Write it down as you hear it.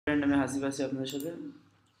Friend, আমি হাসিব আছি আপনাদের সাথে।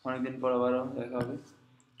 অনেকদিন পর আবারও দেখা হবে।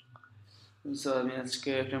 সো আমি আজকে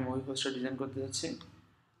একটা মুভি পোস্টার ডিজাইন করতে যাচ্ছি।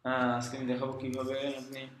 আজকে আমি দেখাবো কীভাবে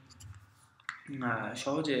আপনি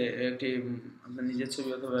সহজে একটি আপনার নিজের ছবি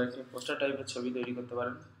অথবা একটি পোস্টার টাইপের ছবি তৈরি করতে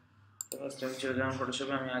পারেন। তো ফার্স্ট আমি চলে যাওয়ার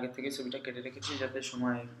ফটোশপে আমি আগে থেকে ছবিটা কেটে রেখেছি যাতে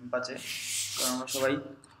সময় বাঁচে, কারণ আমরা সবাই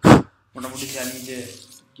মোটামুটি জানি যে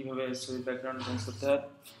কীভাবে ছবির ব্যাকগ্রাউন্ড চেঞ্জ করতে হয়।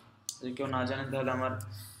 যদি কেউ না জানেন তাহলে আমার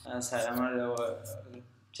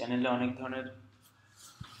চ্যানেলে অনেক ধরনের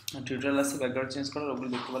টিউটোরিয়াল আছে ব্যাকগ্রাউন্ড চেঞ্জ করার, ওগুলো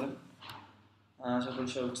দেখতে পারেন। আশা করি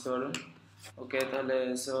সবাই বুঝতে পারবেন। ওকে, তাহলে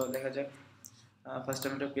সো দেখা যাক। ফার্স্ট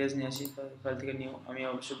আমি একটা পেজ নিয়ে আসি, ফাইল থেকে নিউ। আমি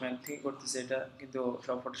অবশ্যই ম্যাক থেকে করতেছি এটা, কিন্তু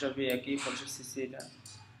সব ফটোশপই একই, ফটোশপ সিসি এটা।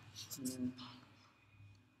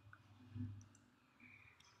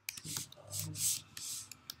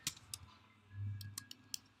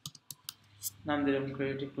 নাম দিলাম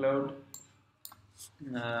ক্রিয়েটিভ ক্লাউড।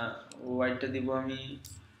 ওয়াইডটা দিব আমি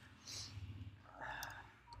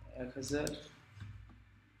 1000,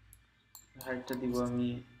 হাইটটা দিব আমি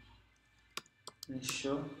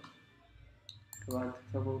 1900,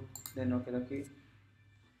 থাকুক, দেন ওকে রাখি।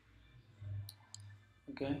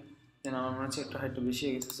 ওকে, দেন আমার মনে হচ্ছে একটা হাইটটা বেশি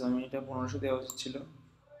হয়ে গেছে, আমি এটা 1500 দেওয়া উচিত ছিল,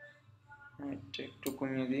 এটা একটু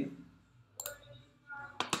কমিয়ে দিই।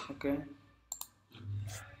 ওকে,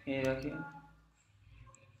 এই রাখি।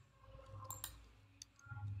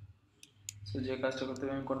 সো যে কাজটা করতে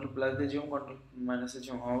হবে আমি কন্ট্রোল প্লাস দিয়ে জুম, কন্ট্রোল মাইনাসে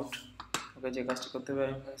জুম আউট। ওকে, যে কাজটা করতে হবে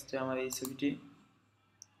আমি ফার্স্টে আমার এই ছবিটি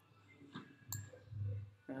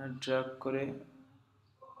ড্র্যাগ করে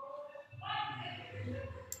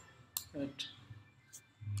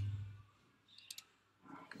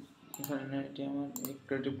এখানে এটি আমার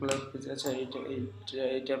ক্রিয়েটিভ ক্লাউড পেজ আছে,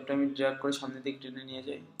 এই ট্যাবটা আমি ড্র্যাগ করে সামনে দিকে টেনে নিয়ে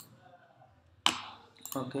যাই।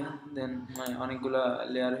 ওকে, দেন অনেকগুলো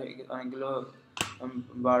লেয়ার হয়ে গেছে, অনেকগুলো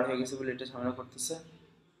বার হয়ে গেছে বলে এটা ঝামেলা করতেছে।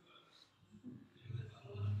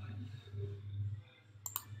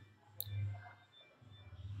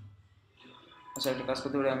 আচ্ছা, একটা কাজ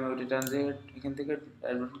করতে পারি, আমি ওইটা টান দিয়ে এখান থেকে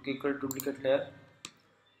ক্লিক করে ডুপ্লিকেট লেয়ার,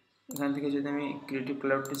 এখান থেকে যদি আমি ক্রিয়েটিভ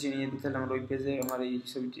ক্লাউডটা চিনিয়ে দিই তাহলে আমার ওই পেজে আমার এই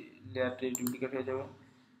ছবিটি লেয়ারটি ডুপ্লিকেট হয়ে যাবে।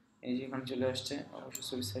 এই যে এখানে চলে আসছে, অবশ্য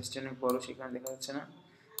ছবির সাইজটা অনেক বড়, সেখানে দেখা যাচ্ছে না।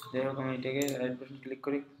 যাই হোক, আমি এটাকে রাইট বাটন ক্লিক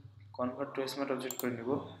করে কনভার্ট টু স্মার্ট অবজেক্ট করে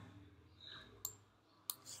নেব।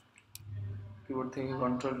 কিবোর্ড থেকে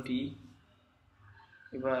কন্ট্রোল টি,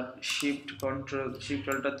 এবার শিফট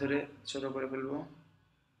অল্টার ধরে ছোট করে ফেলবো।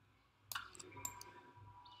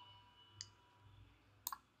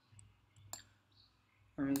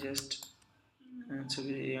 আমি জাস্ট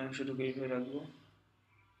ছবির এই অংশটুকু এইভাবে রাখবো।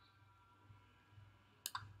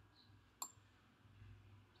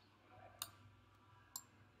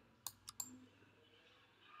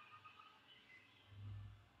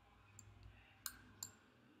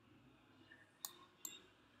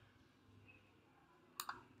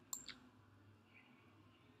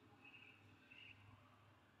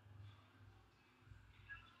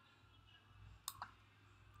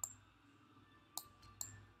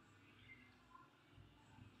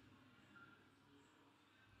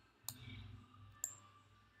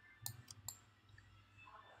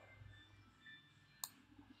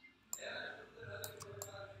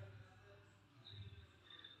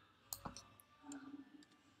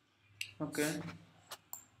 ওকে,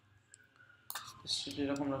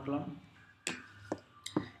 এরকম রাখলাম।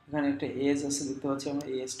 এখানে একটা এজ আছে দেখতে পাচ্ছি, আমরা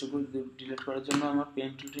এজটুকু ডিলিট করার জন্য আমার পেন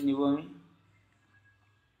টুলটি নিব। আমি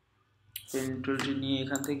পেন টুলটি নিয়ে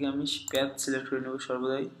এখান থেকে আমি প্যাথ সিলেক্ট করে নেব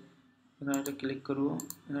সর্বদাই। এখানে একটা ক্লিক করব,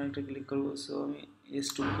 এখানে একটা ক্লিক করব। সো আমি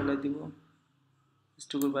এজটুকু ফেলে দিব,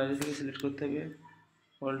 এজটুকুর বাইরে থেকে সিলেক্ট করতে হবে,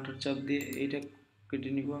 অল্টার চাপ দিয়ে এইটা কেটে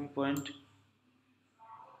নিব আমি পয়েন্ট।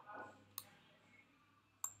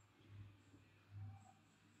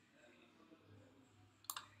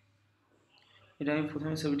 এটা আমি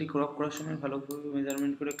প্রথমে ছবিটি ক্রপ করার সময় ভালোভাবে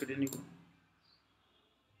মেজারমেন্ট করে কেটে নিব।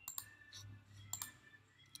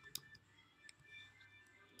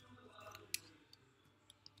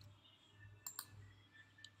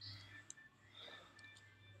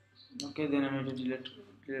 ওকে, দেন আমি এটা ডিলিট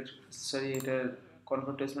সরি, এটা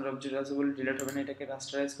কনভার্ট টু স্মার্ট অবজেক্ট আছে বলে ডিলিট হবে না, এটাকে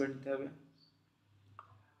রাস্টারাইজ করে নিতে হবে।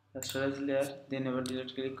 রাস্টারাইজ লেয়ার, দেন এবার ডিলিট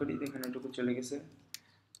ক্লিক করি, এখানে এটুকু চলে গেছে।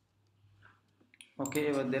 ওকে,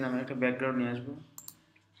 এবার দেন আমি একটা ব্যাকগ্রাউন্ড নিয়ে আসবো।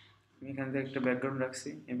 আমি এখান থেকে একটা ব্যাকগ্রাউন্ড রাখছি,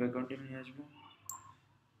 এই ব্যাকগ্রাউন্ডটি নিয়ে আসবো।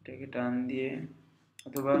 এটাকে টান দিয়ে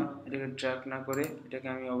অথবা এটাকে ড্র্যাগ না করে, এটাকে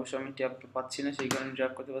আমি ট্যাবটা পাচ্ছি না, সেই কারণে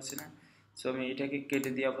ড্র্যাগ করতে পারছি না। সো আমি এটাকে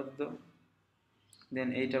কেটে দিই আপাতত। দেন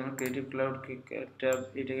এইটা আমার ক্রিয়েটিভ ক্লাউড ট্যাব,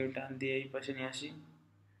 এটাকে টান দিয়ে এই পাশে নিয়ে আসি।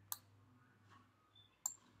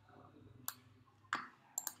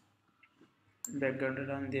 ব্যাকগ্রাউন্ডটা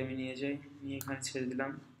টান দিয়ে আমি নিয়ে যাই, নিয়ে এখানে ছেড়ে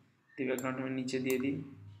দিলাম। ব্যাকগ্রাউন্ড আমি নিচে দিয়ে দিই।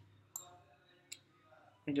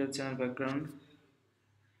 এটা হচ্ছে আমার ব্যাকগ্রাউন্ড।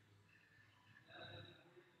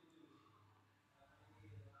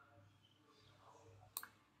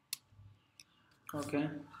 ওকে,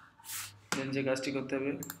 দেন যে কাজটি করতে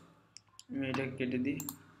হবে, আমি এটা কেটে দিই,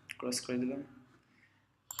 ক্রস করে দিলাম।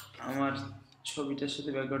 আমার ছবিটার সাথে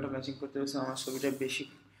ব্যাকগ্রাউন্ডটা ম্যাচিং করতে হচ্ছে। আমার ছবিটা বেশি,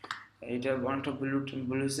 এটা অনেকটা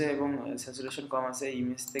ব্লুসে এবং স্যাচুরেশন কম আছে।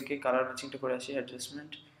 ইমেজ থেকে কালার ম্যাচিংটা করে আসি,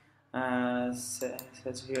 অ্যাডজাস্টমেন্ট,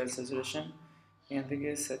 স্যাচুরেশন, এখান থেকে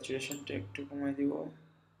স্যাচুরেশনটা একটু কমিয়ে দিব।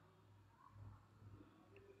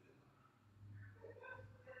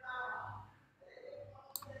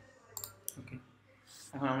 ওকে,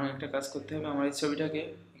 এখন আমার একটা কাজ করতে হবে, আমার এই ছবিটাকে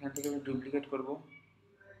এখান থেকে আমি ডুপ্লিকেট করব।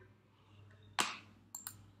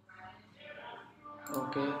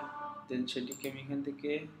 ওকে, দেন সেটিকে আমি এখান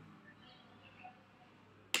থেকে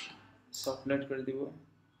সফট লাইট করে দিব,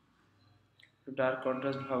 ডার্ক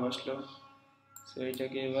কন্ট্রাস্ট ভাব আসলো। সো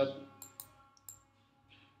এটাকে এবার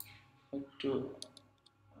একটু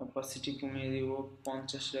অপাসিটি কমিয়ে দিব,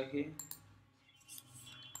 50 রাখি।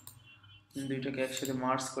 দুইটাকে একসাথে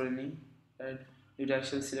মার্জ করে নিই, দুইটা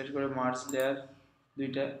একসাথে সিলেক্ট করে মার্জ লেয়ার,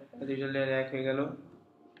 দুইটা লেয়ার এক হয়ে গেল।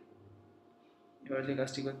 এবার যে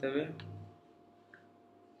কাজটি করতে হবে,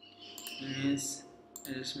 image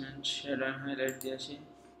adjustment, shadow and highlight দিয়ে আসি।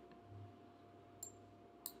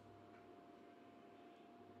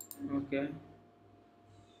 ওকে,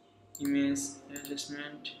 ইমেজ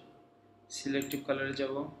অ্যাডজাস্টমেন্ট, সিলেক্টিভ কালারে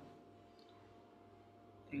যাব,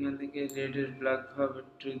 এখান থেকে রেডের ব্ল্যাক ভাব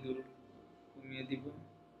একটু দূর কমিয়ে দিব,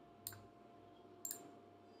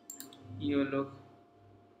 ইয়েলো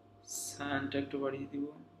সানটা একটু বাড়িয়ে দিব,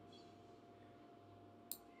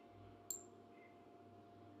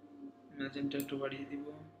 ম্যাজেন্টা একটু বাড়িয়ে দিব,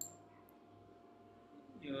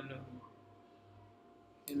 ইয়েলো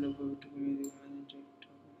ভাব একটু কমিয়ে দিব, ম্যাজেন্টা একটু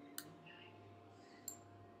কমিয়ে দিব।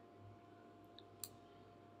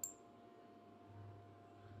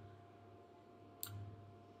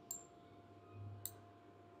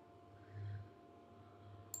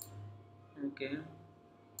 ওকে,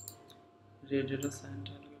 রেডের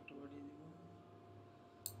সানটা একটু বাড়িয়ে দিব।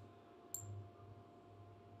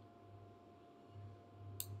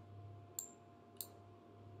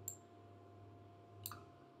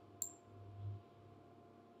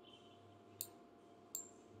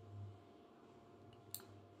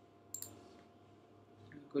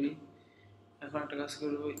 করি, এখন একটা কাজ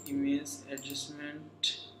করব, ইমেজ অ্যাডজাস্টমেন্ট,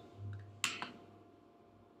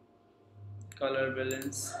 কালার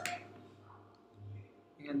ব্যালেন্স,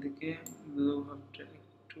 এখান থেকে ব্লু ভাবটা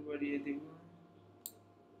একটু বাড়িয়ে দিব,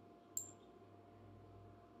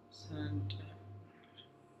 সানটা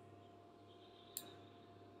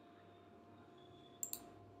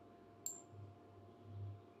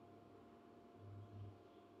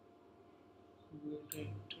ব্লুটা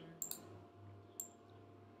একটু।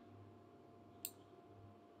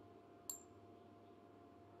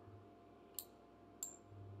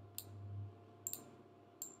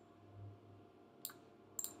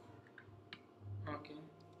 ওকে,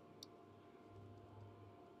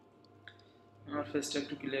 আমার ফেসটা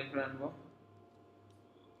একটু ক্লিয়ার করে আনবো।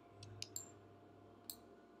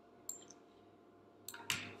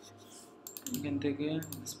 এখান থেকে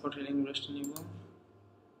স্পট হিলিং ব্রাশটা নিব,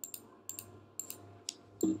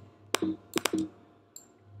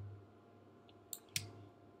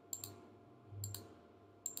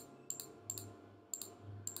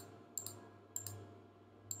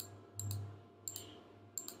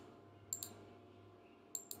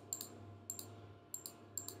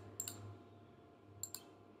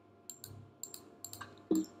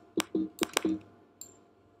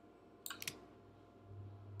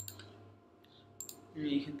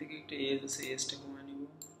 এখান থেকে একটা এজ আছে, এজটা কমিয়ে নিব।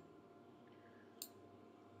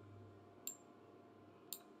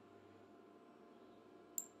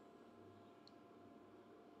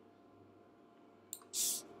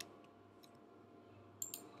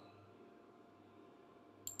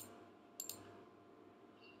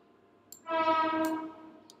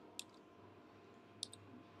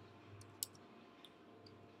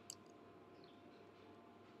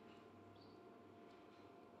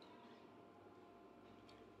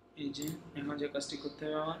 এই যে এখন যে কাজটি করতে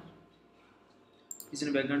হবে, আমার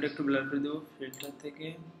পিছনে ব্যাকগ্রাউন্ডটা একটু ব্লার করে দেবো, ফিল্টার থেকে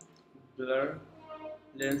ব্লার,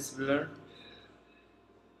 লেন্স ব্লার,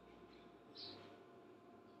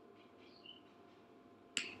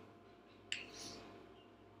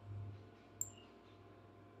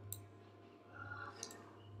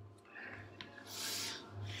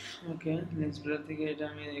 ওকে, লেন্স ব্লার থেকে এটা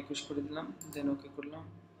আমি 21 করে দিলাম, দেন ওকে করলাম।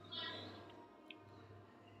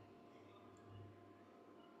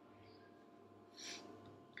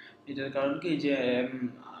 এটার কারণ কি যে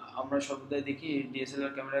আমরা সর্বদাই দেখি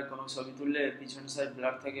ডিএসএলআর ক্যামেরায় কোনো ছবি তুললে পিছন সাইড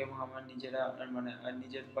ব্লার থাকে এবং আমার নিজেরা মানে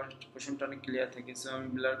নিজের পোর্শনটা অনেক ক্লিয়ার থাকে, সো আমি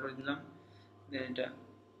ব্লার করে দিলাম। দেন এটা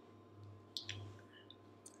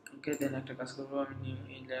ওকে, দেন একটা কাজ করবো, আমি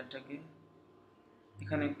এই লেয়ারটাকে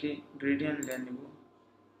এখানে একটি গ্রেডিয়েন্ট লেয়ার নেব।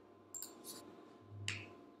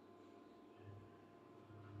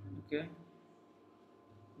 ওকে,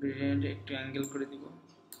 গ্রেডিয়েন্ট একটু অ্যাঙ্গেল করে দিব।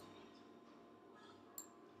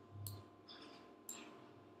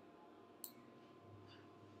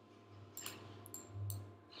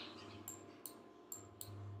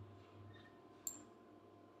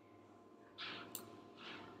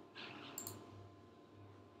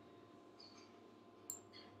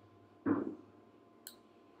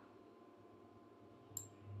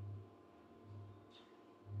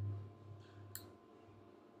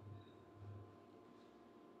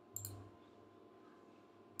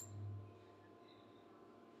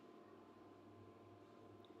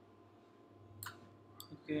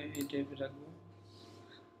 ওকে, এই টাইপের রাখবো।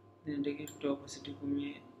 দেন এটাকে একটু অপাসিটি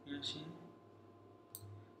কমিয়ে নিয়ে আসি।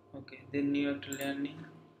 ওকে, দেন নিউ একটা লেয়ার নিই,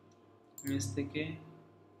 ইমেজ থেকে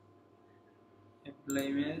অ্যাপ্লাই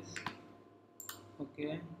ইমেজ। ওকে,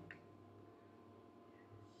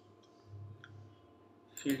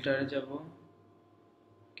 ফিল্টারে যাব,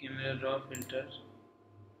 ক্যামেরা র ফিল্টার।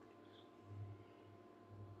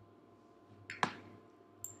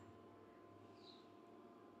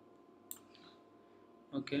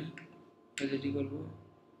 ওকে, রেডি করব,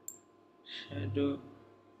 শ্যাডো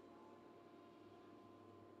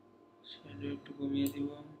একটু কমিয়ে দিব,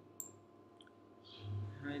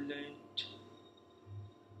 হাইলাইট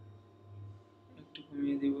একটু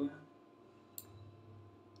কমিয়ে দিব,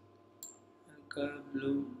 হালকা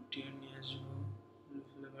ব্লু টিউন নিয়ে আসবো, ব্লু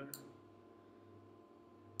ফ্লেভার,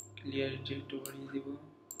 ক্লিয়ারিটি একটু বাড়িয়ে দিব,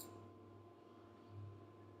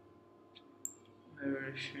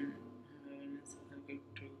 ভাইব্রেশন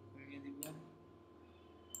একটু কমিয়ে দিব,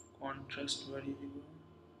 কন্ট্রাস্ট বাড়িয়ে দিব।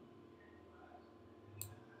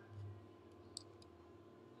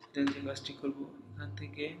 দেন যে কাজটি করবো, এখান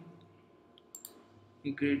থেকে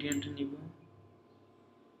এই গ্রেডিয়েন্ট নিব,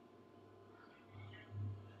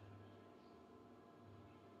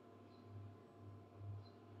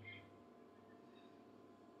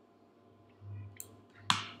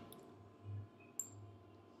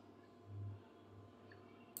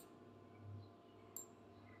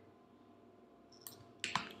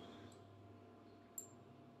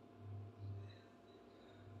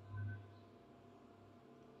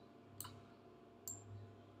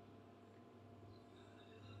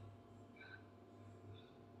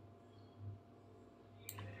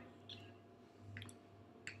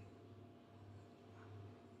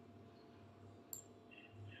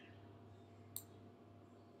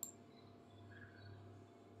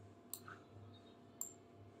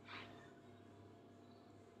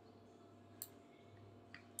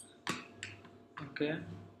 ওকে।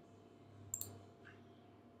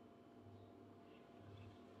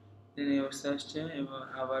 দেন এই অবস্থা আসছে, এবার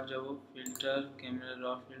আবার যাব ফিল্টার, ক্যামেরা র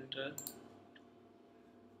ফিল্টার,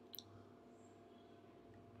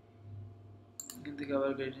 এখান থেকে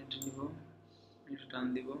আবার গ্রেডিয়েন্ট নিব, একটু টান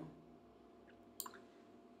দিব,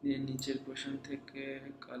 দিয়ে নিচের পোর্শন থেকে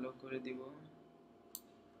কালো করে দিব,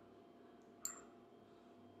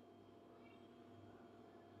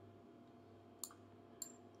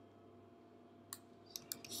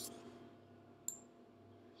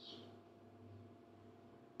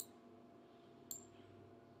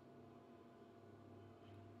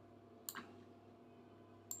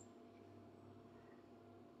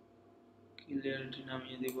 ক্লিয়ারিটি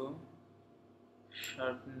নামিয়ে দিব,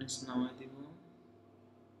 শার্পনেস নামিয়ে দিব,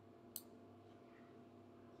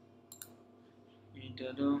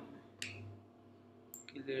 এটারও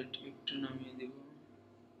ক্লিয়ারিটি একটু নামিয়ে দিব,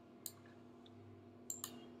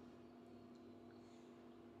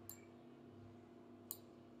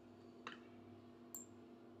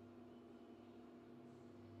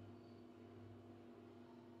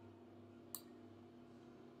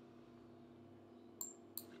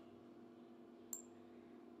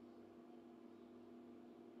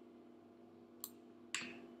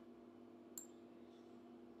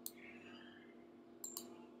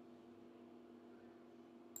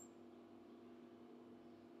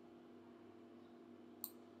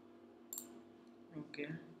 ওকে।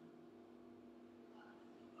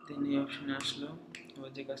 দেন এই অপশনে আসলো,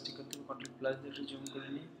 এবার যে কাজটি করতে হবে, কন্ট্রোল প্লাস দিয়ে একটু জুম করে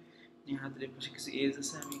নিয়ে হাতের পাশে কিছু এজ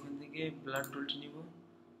আছে, আমি এখান থেকে ব্লাড টুলটি নিব,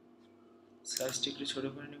 সাইজটা একটু ছোট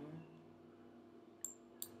করে নিব,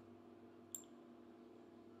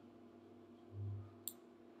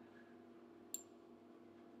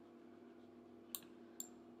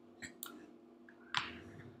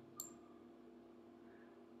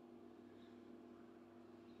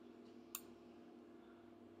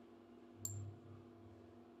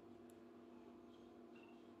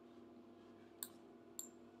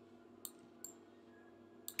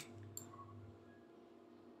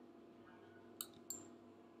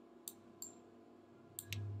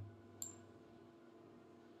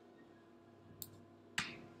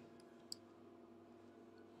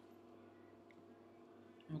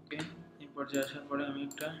 ওকে, এই পর্যায়ে আসার পরে আমি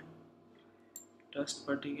একটা ডাস্ট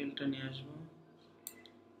পার্টিকেলটা নিয়ে আসবো,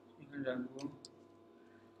 এখানে রাখবো,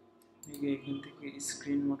 এখান থেকে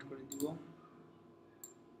স্ক্রিন মোড করে দিব,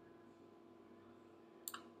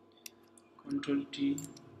 কন্ট্রোল টি,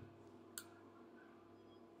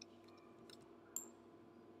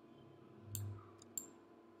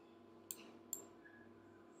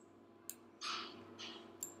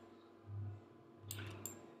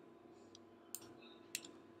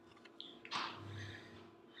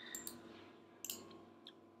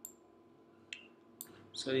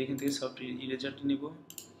 সরি এখান থেকে সফট ইরেজারটা নিব,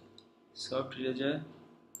 সফট ইরেজার,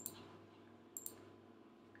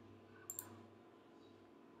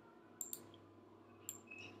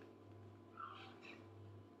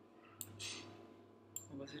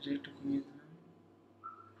 অপাসিটি একটু কমিয়ে দিলাম,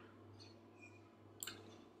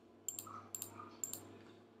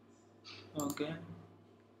 ওকে,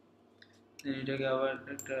 দেন এটাকে আবার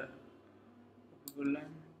একটা কপি করলাম,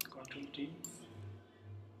 কন্ট্রোল টি,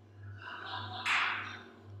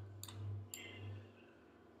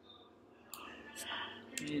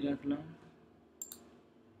 এই রাখলাম,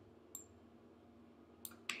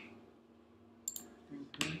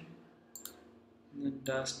 দেন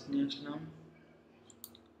ডাস্ট নিয়ে আসলাম,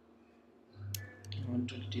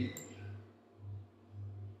 কন্ট্রোল টি,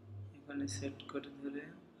 এখানে সেট করে ধরে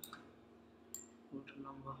পুরোটা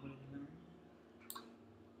লম্বা করে দিলাম,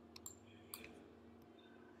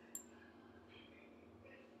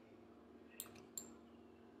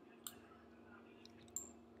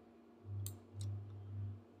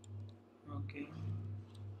 ওকে,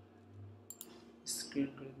 স্ক্রিন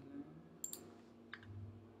করে দিলাম,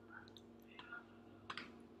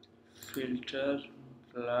 ফিল্টার,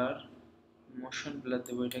 ব্লার, মোশন ব্লার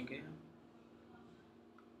দেবো এটাকে,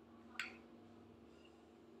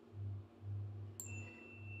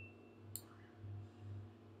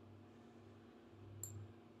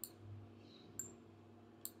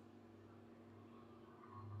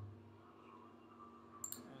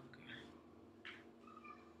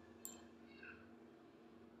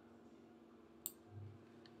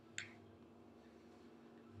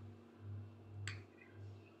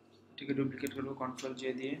 এটাকে ডুপ্লিকেট করবো কন্ট্রোল জে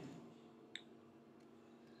দিয়ে,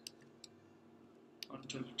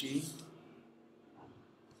 কন্ট্রোল টি,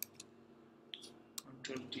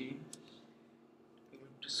 কন্ট্রোল টি,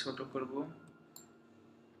 একটু ছোট করবো,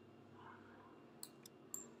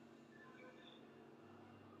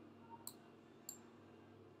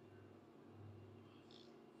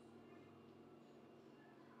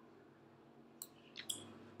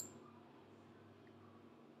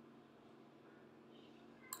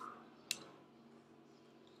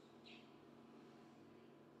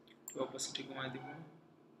 অপাসিটি কমাই দিব,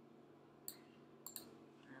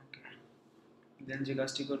 ওকে, দেন যে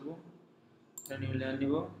কাজটি করবো, এটা নিউ লেয়ার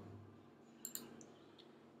নিব,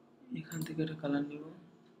 এখান থেকে একটা কালার নিব,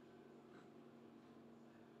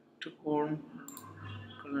 একটু ওর্ম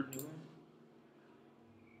কালার নিব,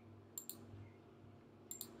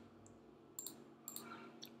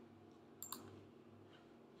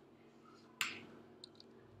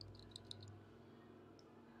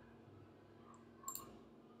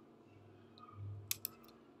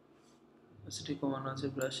 অপাসিটি কমানো আছে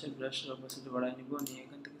ব্রাশের অপাসিটি বাড়াই নিব, নিয়ে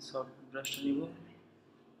এখান থেকে সফট ব্রাশটা নিব,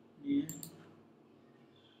 নিয়ে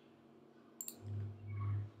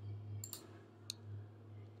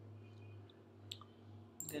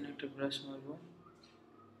দেন একটা ব্রাশ মারবো,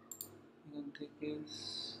 এখান থেকে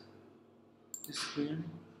স্ক্রিন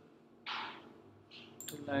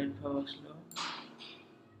একটু লাইট ভাব আসলো,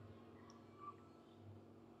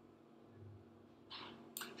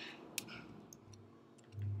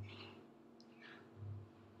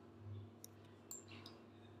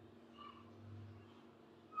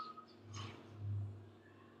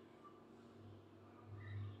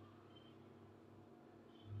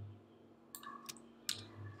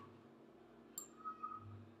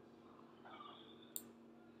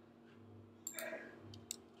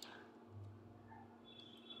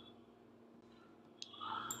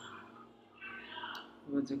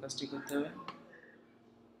 এবার যে কাজটি করতে হবে,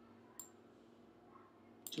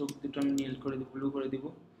 চোখ দুটো আমি নীল করে দিব, ব্লু করে দিব,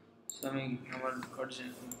 সো আমি আমার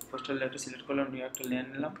পোস্টার লেয়ারটা সিলেক্ট করলাম, নিয়ে একটা লেয়ার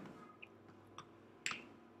নিলাম,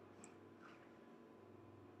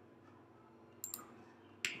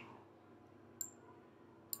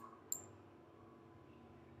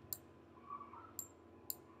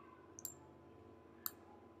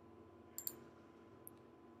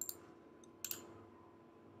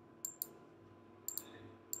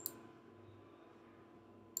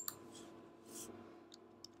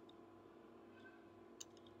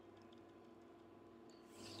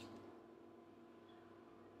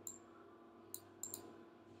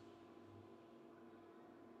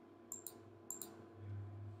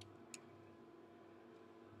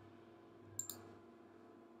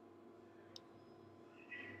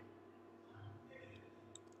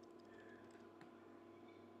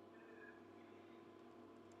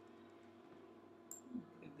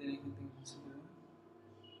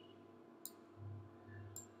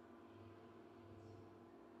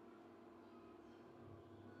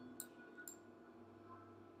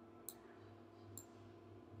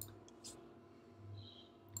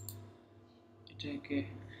 এটাকে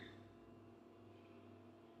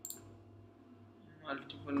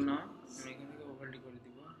মাল্টিপল না, আমি এখান থেকে ওভারলি করে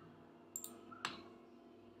দিব,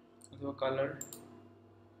 অথবা কালার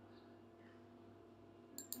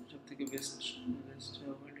সব থেকে বেস্ট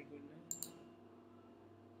ওভারলি করলে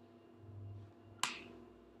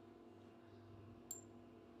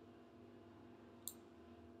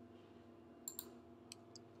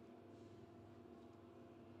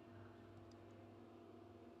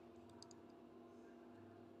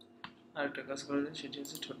আরেকটা কাজ করা যায়, সেটি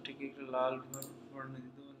হচ্ছে ঠোঁটটিকে একটু লাল বর্ণ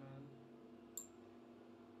দিতে হবে।